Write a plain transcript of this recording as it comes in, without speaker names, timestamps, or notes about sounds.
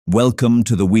Welcome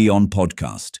to the WION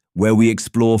podcast, where we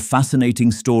explore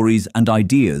fascinating stories and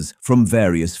ideas from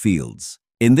various fields.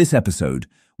 In this episode,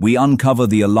 we uncover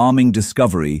the alarming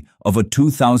discovery of a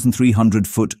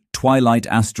 2,300-foot Twilight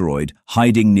Asteroid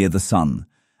hiding near the Sun,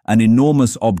 an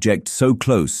enormous object so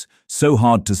close, so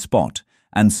hard to spot,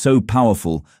 and so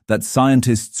powerful that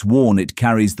scientists warn it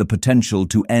carries the potential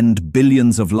to end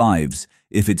billions of lives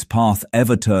if its path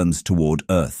ever turns toward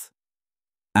Earth.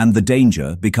 And the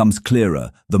danger becomes clearer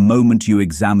the moment you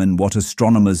examine what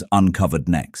astronomers uncovered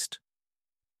next.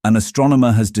 An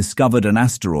astronomer has discovered an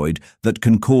asteroid that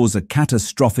can cause a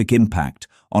catastrophic impact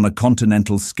on a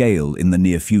continental scale in the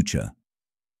near future.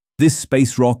 This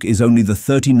space rock is only the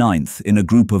 39th in a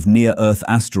group of near-Earth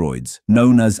asteroids,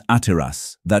 known as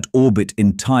asteroids, that orbit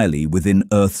entirely within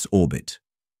Earth's orbit.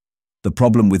 The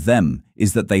problem with them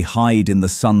is that they hide in the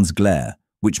Sun's glare,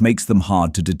 which makes them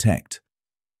hard to detect.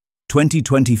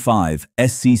 2025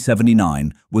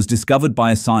 SC79 was discovered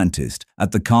by a scientist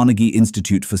at the Carnegie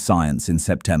Institute for Science in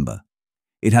September.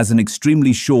 It has an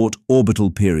extremely short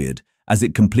orbital period, as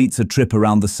it completes a trip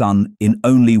around the Sun in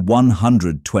only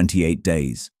 128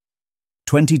 days.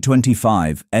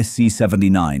 2025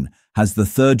 SC79 has the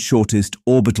third shortest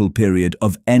orbital period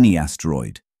of any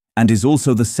asteroid, and is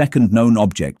also the second known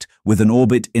object with an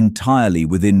orbit entirely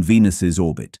within Venus's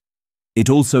orbit. It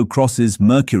also crosses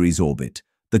Mercury's orbit,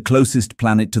 the closest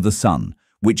planet to the Sun,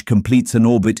 which completes an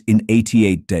orbit in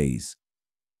 88 days.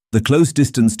 The close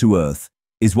distance to Earth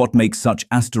is what makes such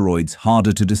asteroids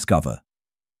harder to discover.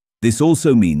 This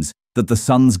also means that the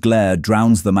Sun's glare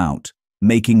drowns them out,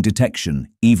 making detection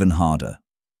even harder.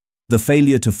 The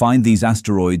failure to find these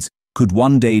asteroids could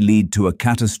one day lead to a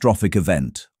catastrophic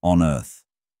event on Earth.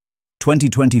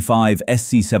 2025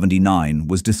 SC79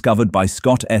 was discovered by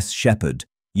Scott S. Shepard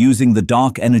using the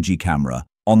Dark Energy Camera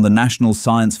on the National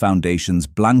Science Foundation's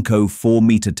Blanco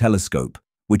 4-meter telescope,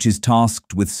 which is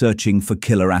tasked with searching for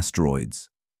killer asteroids.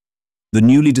 The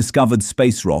newly discovered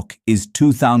space rock is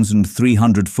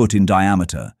 2,300 foot in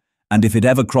diameter, and if it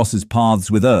ever crosses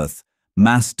paths with Earth,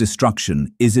 mass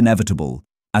destruction is inevitable,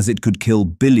 as it could kill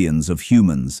billions of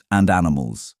humans and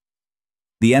animals.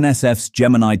 The NSF's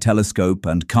Gemini telescope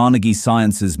and Carnegie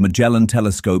Science's Magellan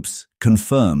telescopes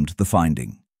confirmed the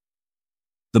finding.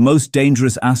 The most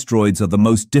dangerous asteroids are the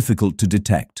most difficult to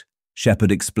detect,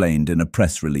 Shepard explained in a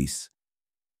press release.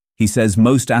 He says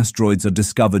most asteroids are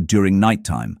discovered during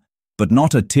nighttime, but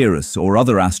not Asteroids or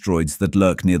other asteroids that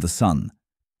lurk near the Sun.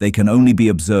 They can only be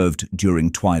observed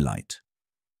during twilight.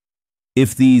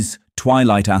 If these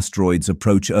twilight asteroids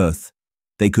approach Earth,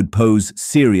 they could pose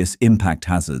serious impact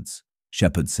hazards,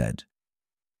 Shepard said.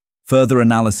 Further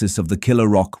analysis of the killer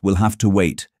rock will have to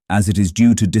wait, as it is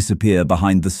due to disappear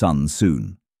behind the Sun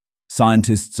soon.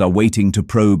 Scientists are waiting to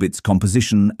probe its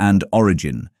composition and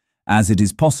origin, as it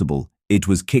is possible it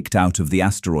was kicked out of the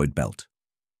asteroid belt.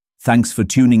 Thanks for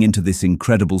tuning into this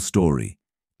incredible story.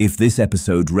 If this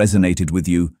episode resonated with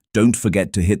you, don't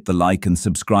forget to hit the like and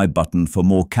subscribe button for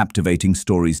more captivating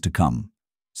stories to come.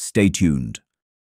 Stay tuned.